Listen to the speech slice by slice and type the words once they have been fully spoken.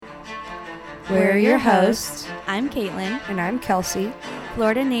We're your hosts. I'm Katelyn. And I'm Kelsey.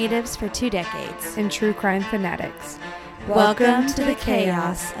 Florida natives for 2 decades. And true crime fanatics. Welcome to the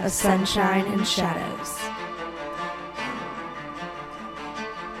chaos of sunshine and shadows.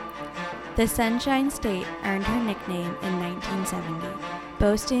 The Sunshine State earned her nickname in 1970,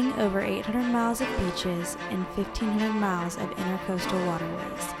 boasting over 800 miles of beaches and 1,500 miles of intercoastal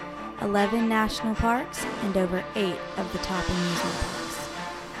waterways, 11 national parks, and over 8 of the top amusement parks.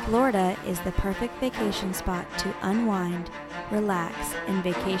 Florida is the perfect vacation spot to unwind, relax, and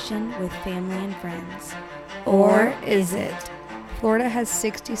vacation with family and friends. Or is it? Florida has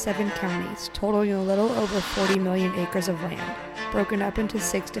 67 counties, totaling a little over 40 million acres of land, broken up into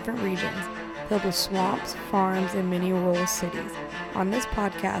 6 different regions, filled with swamps, farms, and many rural cities. On this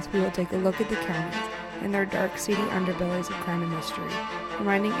podcast, we will take a look at the counties and their dark, seedy underbellies of crime and mystery,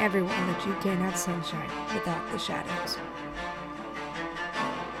 reminding everyone that you can't have sunshine without the shadows.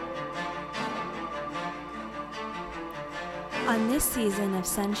 On this season of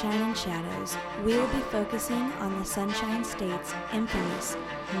Sunshine and Shadows, we will be focusing on the Sunshine State's infamous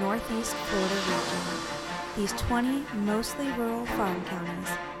Northeast Florida region. These 20 mostly rural farm counties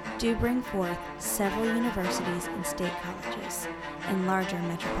do bring forth several universities and state colleges in larger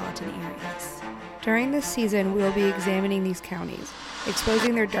metropolitan areas. During this season, we will be examining these counties,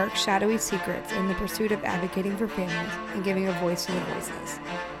 exposing their dark, shadowy secrets in the pursuit of advocating for families and giving a voice to the voiceless.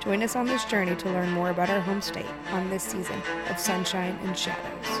 Join us on this journey to learn more about our home state on this season of Sunshine and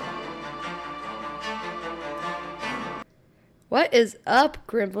Shadows. What is up,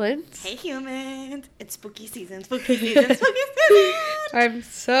 Gremlins? Hey, humans. It's spooky season, spooky season, spooky season. I'm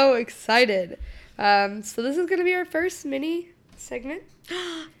so excited. So this is going to be our first mini segment.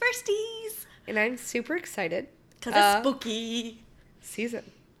 Firsties. And I'm super excited. Because it's spooky season.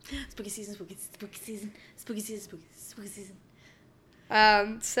 Spooky season, spooky season, spooky season, spooky season.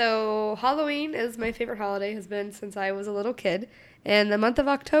 So Halloween is my favorite holiday, has been since I was a little kid. And the month of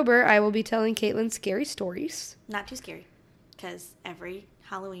October, I will be telling Katelyn scary stories. Not too scary, because every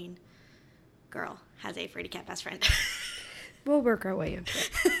Halloween girl has a fraidy cat best friend. We'll work our way into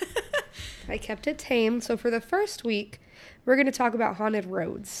it. I kept it tame, so for the first week, we're going to talk about haunted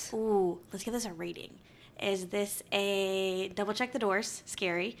roads. Ooh, let's give this a rating. Is this a double check the doors,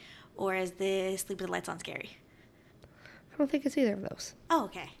 scary, or is this sleep with the lights on, scary? I don't think it's either of those. Oh,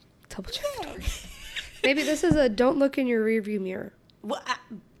 okay. Double check the doors. Maybe this is a don't look in your rearview mirror. What?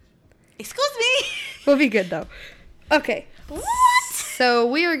 Excuse me? We'll be good, though. Okay. What? So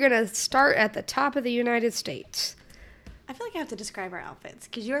we are going to start at the top of the United States. I feel like I have to describe our outfits,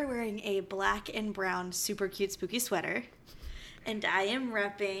 because you're wearing a black and brown super cute spooky sweater, and I am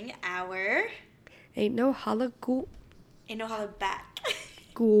repping our... Ain't no holla ghoul. Ain't no holla back.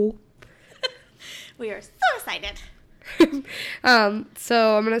 Ghoul. We are so excited.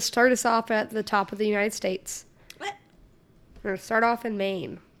 So I'm going to start us off at the top of the United States. What? We're going to start off in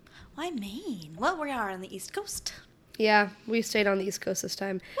Maine. Why Maine? Well, we are on the East Coast. Yeah, we stayed on the East Coast this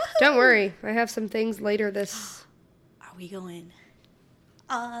time. Woohoo! Don't worry, I have some things later this... Are we going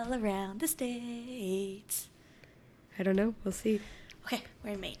all around the States? I don't know, we'll see. Okay,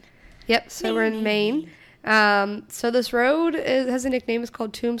 we're in Maine. Yep, so we're in Maine. So this road has a nickname. It's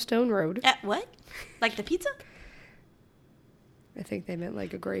called Tombstone Road. What? Like the pizza? I think they meant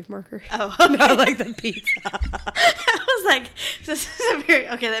like a grave marker. Oh, okay. Not like the pizza. I was like, this is a very...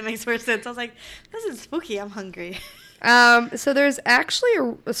 Okay, that makes more sense. I was like, this is spooky. I'm hungry. So there's actually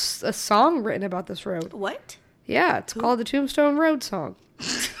a song written about this road. What? Yeah, it's called the Tombstone Road Song.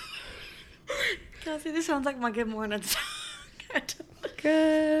 Kelsey, this sounds like my good morning song.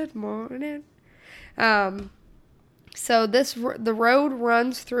 Good morning. So the road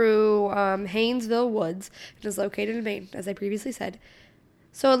runs through Haynesville Woods. It is located in Maine, as I previously said.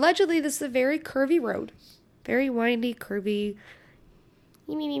 So allegedly, this is a very curvy road. Very windy, curvy.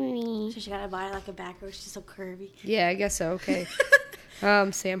 So she gotta buy like a back road. She's so curvy. Yeah, I guess so. Okay.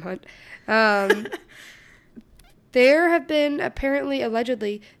 Sam Hunt. There have been, apparently,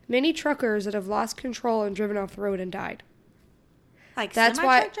 allegedly, many truckers that have lost control and driven off the road and died. Like That's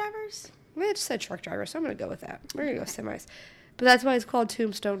semi-truck drivers? Well, it just said truck driver, so I'm going to go with that. We're going to go semis. But that's why it's called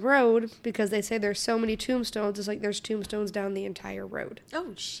Tombstone Road, because they say there's so many tombstones. It's like there's tombstones down the entire road.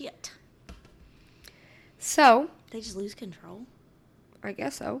 Oh, shit. So. They just lose control? I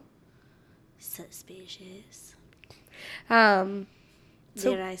guess so. Suspicious. Did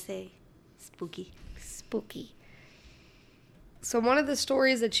I say spooky? Spooky. So one of the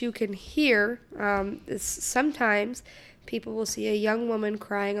stories that you can hear is sometimes people will see a young woman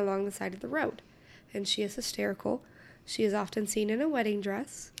crying along the side of the road, and she is hysterical. She is often seen in a wedding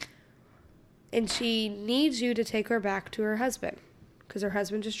dress, and she needs you to take her back to her husband because her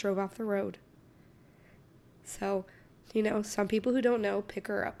husband just drove off the road. So, some people who don't know pick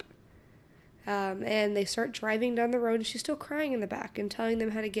her up. And they start driving down the road, and she's still crying in the back and telling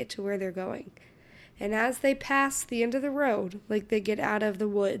them how to get to where they're going. And as they pass the end of the road, like they get out of the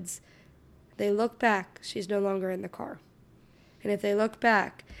woods, they look back. She's no longer in the car. And if they look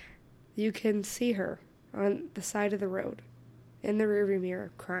back, you can see her on the side of the road, in the rearview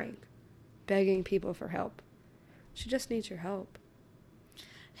mirror, crying, begging people for help. She just needs your help.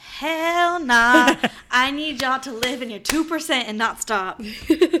 Hell nah. I need y'all to live in your 2% and not stop.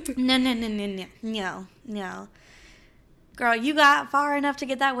 No. Girl, you got far enough to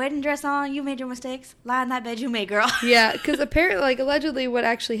get that wedding dress on. You made your mistakes. Lie in that bed you made, girl. Yeah, because apparently, allegedly what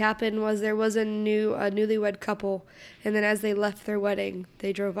actually happened was there was a newlywed couple, and then as they left their wedding,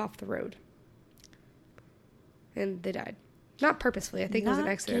 they drove off the road. And they died. Not purposefully. I think it was an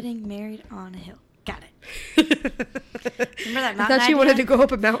accident. Getting married on a hill. Got it. Remember that mountain? I thought you wanted to go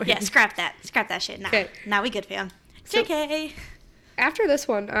up a mountain. Yeah, scrap that. Scrap that shit. Nah. Okay. Now we good, fam. JK. After this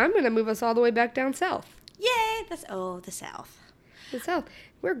one, I'm going to move us all the way back down south. Yay! The South. The South.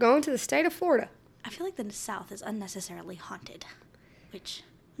 We're going to the state of Florida. I feel like the South is unnecessarily haunted. Which,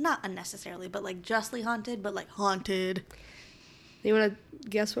 not unnecessarily, but like justly haunted, but like haunted. You want to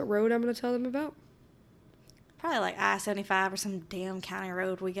guess what road I'm going to tell them about? Probably like I-75 or some damn county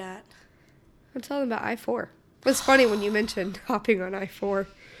road we got. I'm telling them about I-4. It's funny when you mentioned hopping on I-4.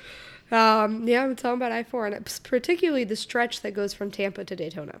 I'm telling about I-4, and it's particularly the stretch that goes from Tampa to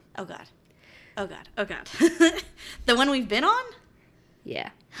Daytona. Oh, God. The one we've been on? Yeah.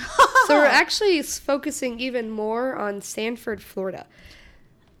 So we're actually focusing even more on Sanford, Florida.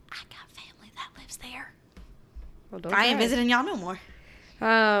 I got family that lives there. Well, I ain't visiting y'all no more.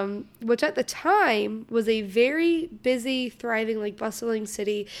 Which at the time was a very busy, thriving, like bustling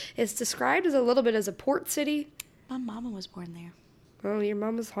city. It's described as a little bit as a port city. My mama was born there. Oh, your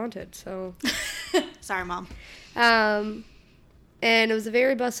mom was haunted, so. Sorry, Mom. And it was a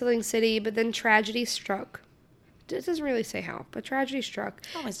very bustling city, but then tragedy struck. It doesn't really say how, but tragedy struck.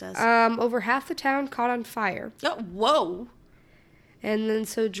 Always does. Over half the town caught on fire. Oh, whoa. And then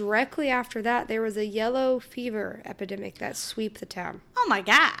so directly after that, there was a yellow fever epidemic that swept the town. Oh, my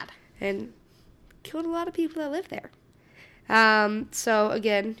God. And killed a lot of people that lived there. So,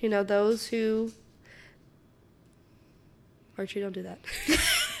 again, those who... Archie, don't do that.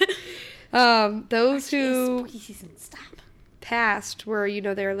 Those who passed were,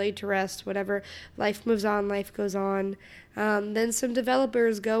 they're laid to rest, whatever. Life moves on, life goes on. Then some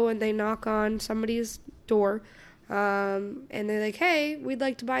developers go and they knock on somebody's door. And they're like, hey, we'd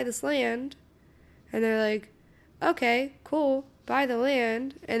like to buy this land. And they're like, okay, cool, buy the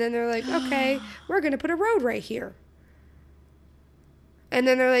land. And then they're like, okay, we're going to put a road right here. And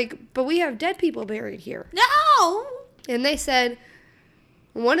then they're like, but we have dead people buried here. No! And they said,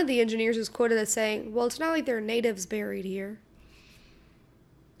 one of the engineers was quoted as saying, well, it's not like there are natives buried here.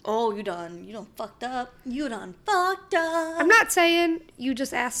 Oh, you done fucked up. You done fucked up. I'm not saying you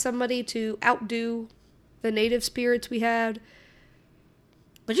just ask somebody to outdo the native spirits we had.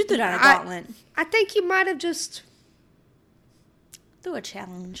 But you threw down a gauntlet. I think you might have just... threw a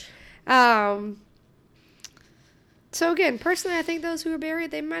challenge. So again, personally, I think those who were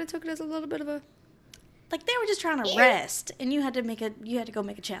buried, they might have took it as a little bit of a... like they were just trying to rest, and you had to go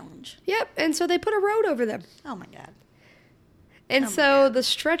make a challenge. Yep, and so they put a road over them. Oh my God. And the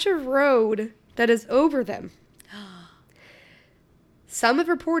stretch of road that is over them, some have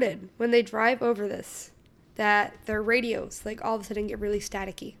reported when they drive over this that their radios, like, all of a sudden get really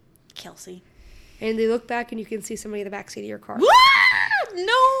staticky. Kelsey. And they look back and you can see somebody in the backseat of your car.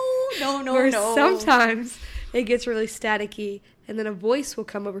 No. Or sometimes it gets really staticky and then a voice will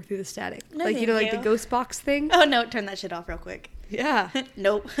come over through the static. No, like, like the ghost box thing. Oh, no, turn that shit off real quick. Yeah.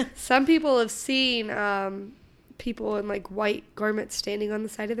 Nope. Some people have seen people in, like, white garments standing on the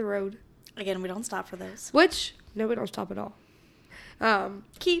side of the road. Again, we don't stop for those. Which, no, we don't stop at all.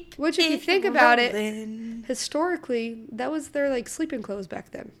 Which, if you think about it, historically, that was their, like, sleeping clothes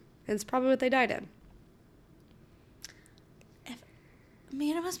back then. And it's probably what they died in.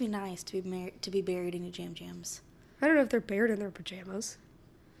 Man, it must be nice to be buried in your jams. I don't know if they're buried in their pajamas.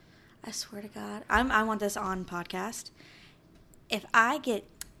 I swear to God. I want this on podcast. If I get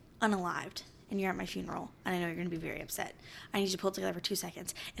unalived and you're at my funeral, and I know you're going to be very upset, I need you to pull it together for 2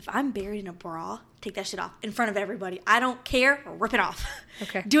 seconds. If I'm buried in a bra, take that shit off in front of everybody. I don't care. Rip it off.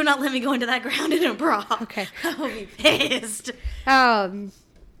 Okay. Do not let me go into that ground in a bra. Okay. I will be pissed.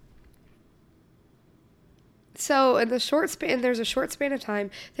 So in there's a short span of time,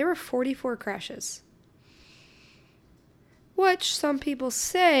 there were 44 crashes. Which some people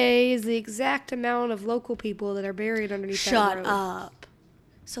say is the exact amount of local people that are buried underneath that road. Shut up.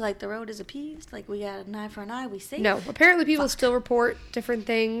 So, like, the road is appeased? Like, we got an eye for an eye, we safe? No. Apparently people still report different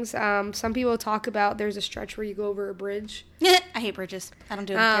things. Some people talk about there's a stretch where you go over a bridge. I hate bridges. I don't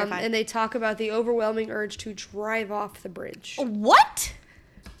do it. I'm terrified. And they talk about the overwhelming urge to drive off the bridge. What?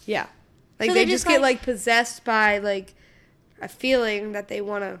 Yeah. Like, So they they just just, get, like possessed by, a feeling that they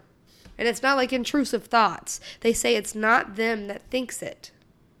want to... And it's not, intrusive thoughts. They say it's not them that thinks it.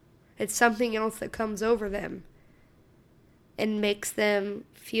 It's something else that comes over them and makes them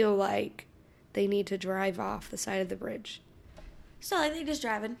feel like they need to drive off the side of the bridge. So, like, they just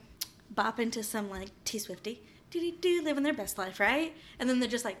driving, bop into some, T-Swifty, do living their best life, right? And then they're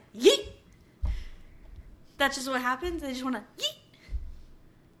just like, yeet! That's just what happens? They just want to, yeet!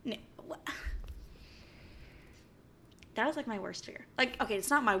 No, what? That was, my worst fear. Okay, it's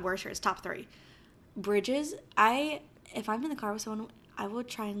not my worst fear, it's top 3. Bridges, if I'm in the car with someone, I will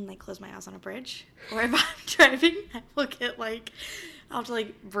try and, close my eyes on a bridge. Or if I'm driving, I will get, I'll have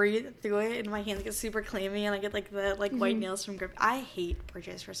to, breathe through it, and my hands get super clammy, and I get, the, white nails from grip. I hate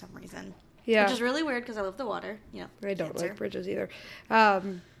bridges for some reason. Yeah. Which is really weird, because I love the water, I don't like bridges either.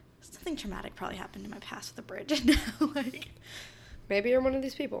 Something traumatic probably happened in my past with a bridge. Maybe you're one of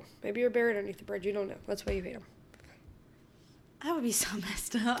these people. Maybe you're buried underneath the bridge. You don't know. That's why you hate them. I would be so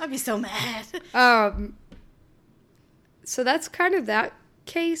messed up. I'd be so mad. So that's kind of that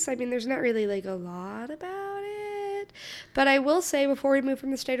case. I mean, there's not really, a lot about it. But I will say, before we move from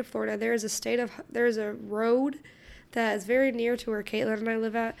the state of Florida, there is a road that is very near to where Katelyn and I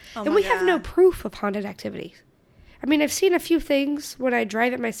live at. Oh, and we have no proof of haunted activity. I mean, I've seen a few things when I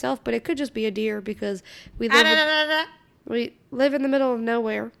drive it myself, but it could just be a deer because we live in the middle of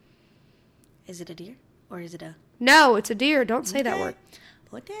nowhere. Is it a deer? Or is it a... No, it's a deer. Don't say that word.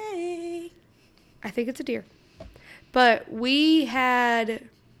 Okay. I think it's a deer. But we had...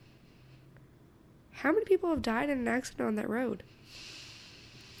 How many people have died in an accident on that road?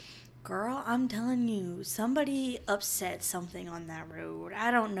 Girl, I'm telling you, somebody upset something on that road.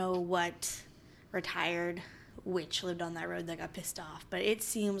 I don't know what retired witch lived on that road that got pissed off, but it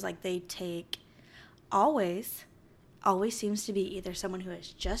seems like they take... Always seems to be either someone who has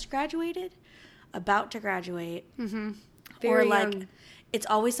just graduated, about to graduate, Very or young. It's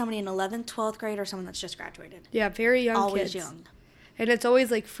always somebody in 11th, 12th grade or someone that's just graduated. Yeah, very young always kids. Young. And it's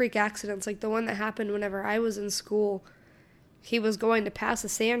always freak accidents. Like the one that happened whenever I was in school. He was going to pass a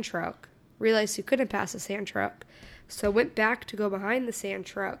sand truck, realized he couldn't pass a sand truck, so went back to go behind the sand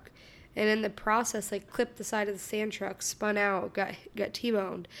truck. And in the process, clipped the side of the sand truck, spun out, got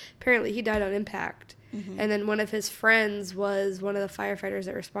T-boned. Apparently, he died on impact. Mm-hmm. And then one of his friends was one of the firefighters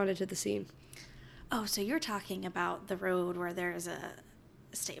that responded to the scene. Oh, so you're talking about the road where there's a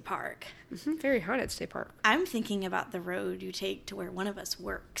state park. Mm-hmm. Very haunted state park. I'm thinking about the road you take to where one of us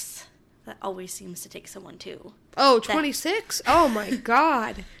works. That always seems to take someone too. Oh, 26? Oh, my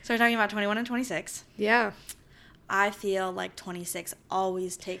God. So we're talking about 21 and 26. Yeah. I feel like 26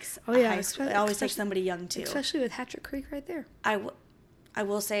 always takes takes somebody young too. Especially with Hatchet Creek right there. I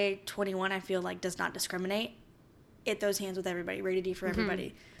will say 21 I feel like does not discriminate. It throws hands with everybody. Rated E for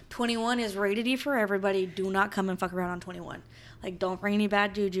everybody. 21 is rated E for everybody. Do not come and fuck around on 21. Don't bring any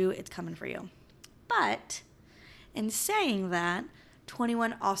bad juju. It's coming for you. But in saying that,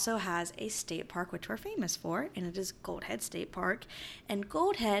 21 also has a state park, which we're famous for, and it is Goldhead State Park. And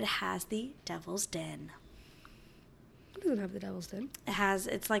Goldhead has the Devil's Den. It doesn't have the Devil's Den.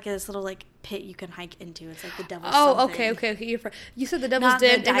 It's like this little pit you can hike into. It's like the Devil's something. Okay. You said the Devil's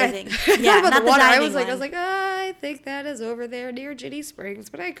Den. The diving. Not the water. I was one. I think that is over there near Ginny Springs,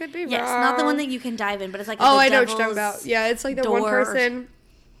 but I could be wrong. Yes, not the one that you can dive in, but it's like I know what you're talking about. Yeah, it's like the door. One person.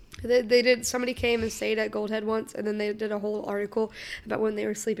 Somebody came and stayed at Goldhead once, and then they did a whole article about when they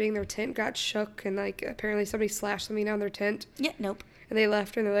were sleeping, their tent got shook, and apparently somebody slashed something down their tent. Yeah, nope. And they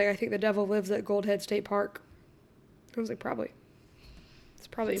left, and they're like, I think the devil lives at Goldhead State Park. I was like, probably. It's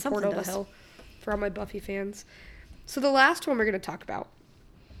probably a portal to hell for all my Buffy fans. So the last one we're going to talk about,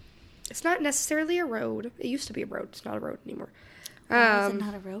 it's not necessarily a road. It used to be a road. It's not a road anymore. Why is it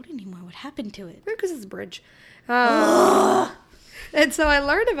not a road anymore? What happened to it? Because it's a bridge. And so I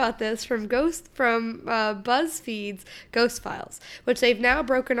learned about this from BuzzFeed's Ghost Files, which they've now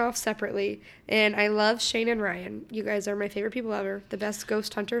broken off separately. And I love Shane and Ryan. You guys are my favorite people ever. The best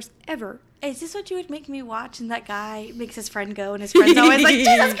ghost hunters ever. Is this what you would make me watch? And that guy makes his friend go, and his friend's always like,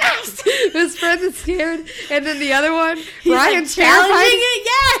 Jesus Christ! His friend is scared. And then the other one, he's Ryan's challenging terrified. it,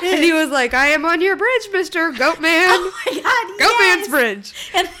 yes! And he was like, I am on your bridge, Mr. Goatman. Oh my God, Goatman's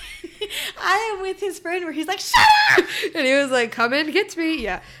bridge. And I am with his friend where he's like, shut up! And he was like, come in, get me.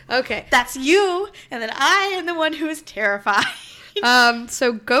 Yeah. Okay. That's you. And then I am the one who is terrified.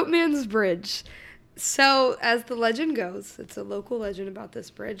 So Goatman's bridge. So, as the legend goes, it's a local legend about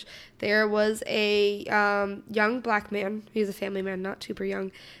this bridge. There was a young black man. He's a family man, not super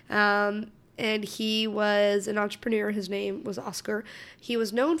young. And he was an entrepreneur. His name was Oscar. He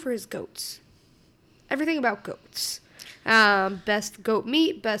was known for his goats. Everything about goats. Best goat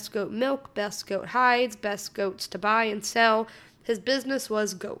meat, best goat milk, best goat hides, best goats to buy and sell. His business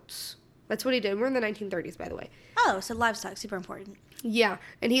was goats. That's what he did. We're in the 1930s, by the way. Oh, so livestock, super important. Yeah,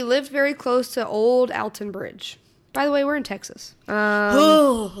 and he lived very close to Old Alton Bridge. By the way, we're in Texas.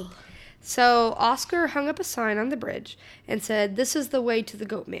 Oh. So Oscar hung up a sign on the bridge and said, "This is the way to the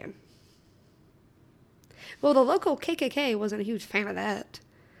Goat Man." Well, the local KKK wasn't a huge fan of that.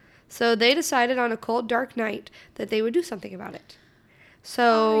 So they decided on a cold, dark night that they would do something about it.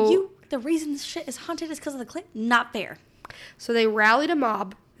 So The reason this shit is haunted is because of the Klan? Not fair. So they rallied a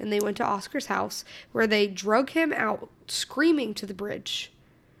mob, and they went to Oscar's house, where they drug him out, screaming to the bridge.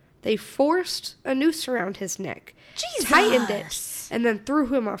 They forced a noose around his neck, Jesus. tightened it, and then threw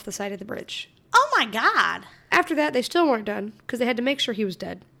him off the side of the bridge. Oh, my God. After that, they still weren't done, because they had to make sure he was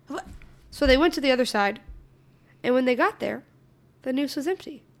dead. What? So they went to the other side, and when they got there, the noose was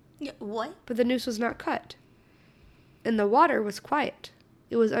empty. What? But the noose was not cut. And the water was quiet.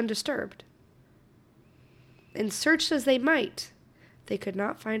 It was undisturbed. And searched as they might, they could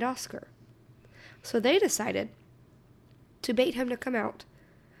not find Oscar. So they decided to bait him to come out.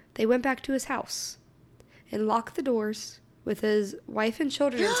 They went back to his house and locked the doors with his wife and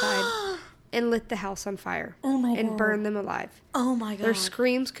children inside and lit the house on fire. Oh my and God. burned them alive. Oh my God. Their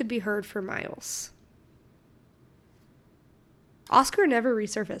screams could be heard for miles. Oscar never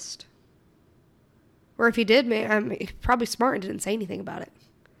resurfaced. Or if he did, he's probably smart and didn't say anything about it.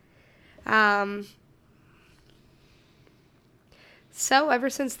 So ever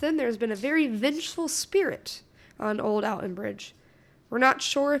since then, there's been a very vengeful spirit on Old Alton Bridge. We're not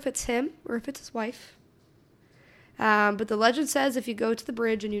sure if it's him or if it's his wife. But the legend says if you go to the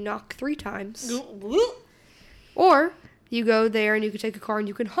bridge and you knock 3 times, or you go there and you can take a car and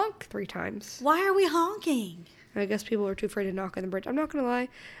you can honk 3 times. Why are we honking? I guess people are too afraid to knock on the bridge. I'm not going to lie.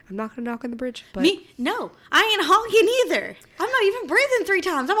 I'm not going to knock on the bridge. But Me? No. I ain't honking either. I'm not even breathing 3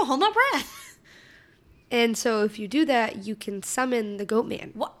 times. I'm going to hold my breath. And so if you do that, you can summon the Goat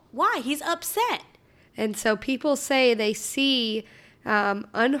Man. Why? He's upset. And so people say they see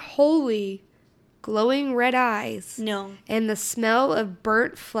unholy, glowing red eyes. No. And the smell of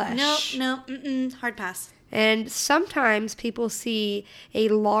burnt flesh. No. Hard pass. And sometimes people see a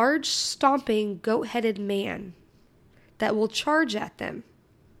large, stomping, goat-headed man that will charge at them.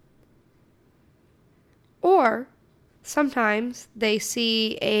 Or sometimes they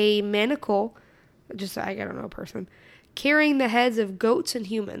see a manacle, I don't know, a person, carrying the heads of goats and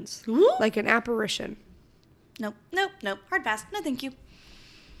humans, like an apparition. Nope. Hard pass. No, thank you.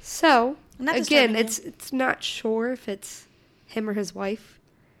 So, again, it's not sure if it's him or his wife.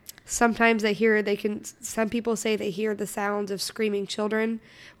 Sometimes some people say they hear the sounds of screaming children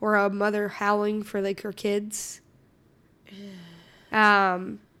or a mother howling for like her kids.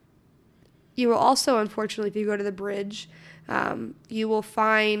 You will also, unfortunately, if you go to the bridge, you will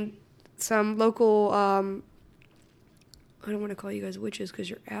find some local, I don't want to call you guys witches because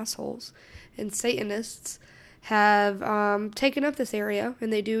you're assholes, and Satanists have taken up this area,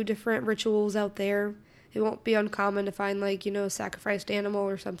 and they do different rituals out there. It won't be uncommon to find, a sacrificed animal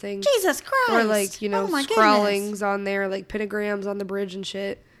or something. Jesus Christ. Or, scrawlings on there, like pentagrams on the bridge and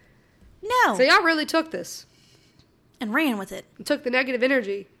shit. No. So y'all really took this. And ran with it. And took the negative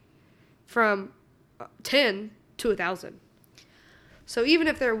energy from 10 to 1,000. So even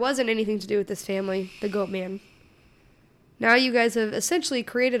if there wasn't anything to do with this family, the Goat Man, now you guys have essentially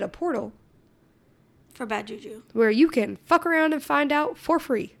created a portal. For bad juju. Where you can fuck around and find out for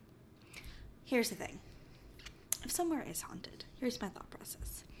free. Here's the thing. If somewhere is haunted, here's my thought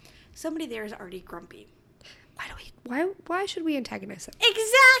process. Somebody there is already grumpy. Why should we antagonize them?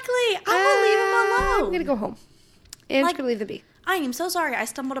 Exactly! I will leave them alone. I'm gonna go home. And I'm just gonna leave them be. I am so sorry I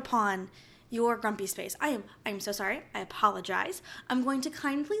stumbled upon your grumpy space. I am so sorry. I apologize. I'm going to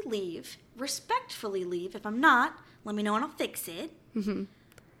kindly leave, respectfully leave. If I'm not, let me know and I'll fix it. Mm-hmm.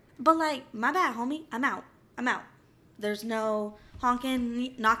 But my bad, homie. I'm out. There's no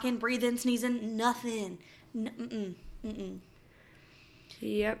honking, knocking, breathing, sneezing, nothing.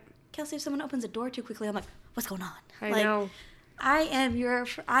 Yep. Kelsey, if someone opens a door too quickly, I'm like, what's going on? I know. I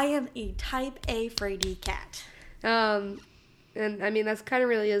am a type A fraidy cat. And I mean, that's kind of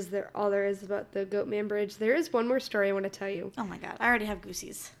really all there is about the Goat Man Bridge. There is one more story I want to tell you. Oh my God, I already have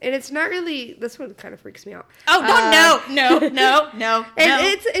goosies. And it's not really, this one kind of freaks me out. Oh, no.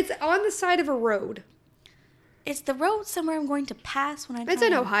 And it's on the side of a road. Is the road somewhere I'm going to pass when I It's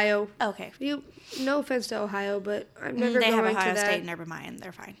in Ohio. Okay. No offense to Ohio, but I'm never They going have to Ohio that. State and Urban Meyer.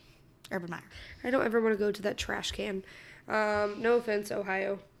 They're fine. Urban Meyer. I don't ever want to go to that trash can. No offense,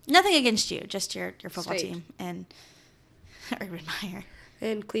 Ohio. Nothing against you, just your football State. team and Urban Meyer.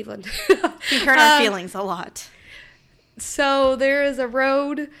 And Cleveland. We hurt our feelings a lot. So there is a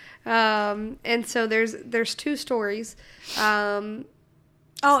road, and so there's two stories.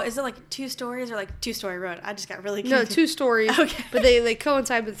 Oh, is it like 2 stories or like 2-story road? I just got really confused. No, 2 stories. Okay. But they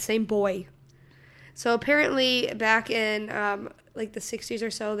coincide with the same boy. So apparently back in like the 60s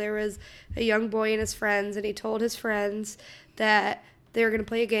or so, there was a young boy and his friends, and he told his friends that they were going to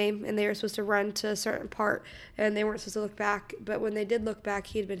play a game, and they were supposed to run to a certain part, and they weren't supposed to look back. But when they did look back,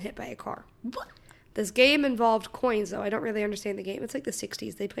 he had been hit by a car. What? This game involved coins, though. I don't really understand the game. It's like the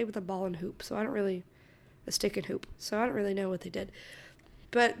 60s. They played with a ball and hoop, so a stick and hoop. So I don't really know what they did.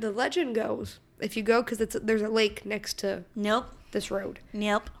 But the legend goes, if you go, because there's a lake next to this road.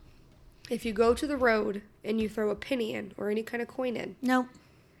 Nope. If you go to the road and you throw a penny in or any kind of coin in, Nope.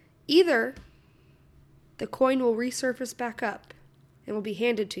 either the coin will resurface back up and will be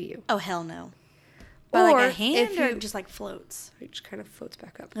handed to you. Oh, hell no. By Or like a hand if or you- just like floats? It just kind of floats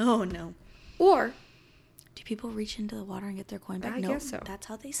back up. Oh, no. Or, Do people reach into the water and get their coin back? I No, guess so. That's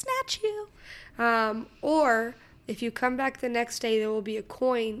how they snatch you. or if you come back the next day, there will be a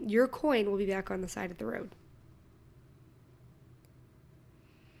coin. Your coin will be back on the side of the road.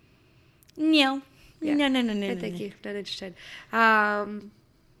 No. Yeah. No. Thank you. Not interested. And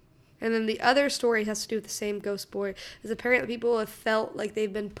then the other story has to do with the same ghost boy. Is apparently people have felt like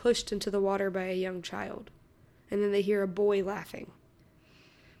they've been pushed into the water by a young child. And then they hear a boy laughing.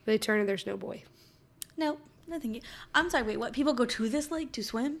 But they turn and there's no boy. No. No, thank you. I'm sorry, wait, what? People go to this lake to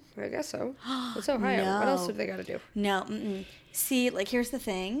swim? I guess so. It's Ohio. No. What else have they got to do? No. Mm-mm. See, like, here's the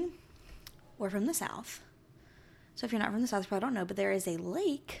thing. We're from the South. So if you're not from the South, you probably don't know, but there is a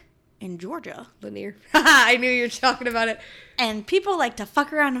lake in Georgia. Lanier. I knew you were talking about it. And people like to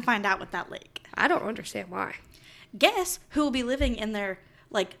fuck around and find out with that lake. I don't understand why. Guess who will be living in their,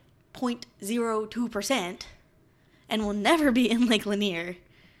 like, 0.02% and will never be in Lake Lanier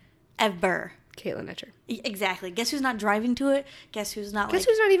ever. Katelyn Etcher. Exactly. Guess who's not driving to it? Guess who's not Guess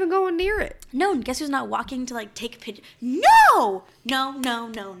who's not even going near it? No, guess who's not walking to like take pictures? No! No.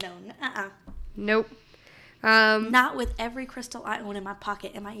 Nope. Not with every crystal I own in my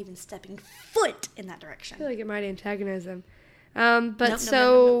pocket am I even stepping foot in that I direction. feel like it might antagonize them. Nope,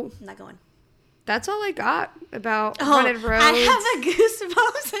 So I'm not going. that's all I got about haunted roads. I have a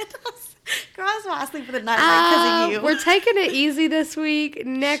goosebumps and girl, I was falling asleep for the night because of you. We're taking it easy this week.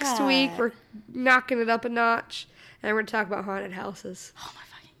 Next Shut. week, we're knocking it up a notch. And we're going to talk about haunted houses. Oh my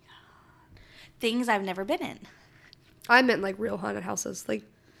fucking god. Things I've never been in. I meant like real haunted houses. Like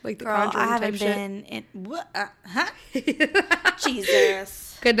the Girl, Conjuring I haven't type shit. been in... What?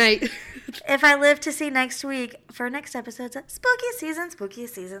 Jesus. Good night. If I live to see next week, for next episode's Spooky Season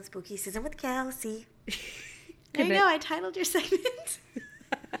with Kelsey. There you night. go. I titled your segment.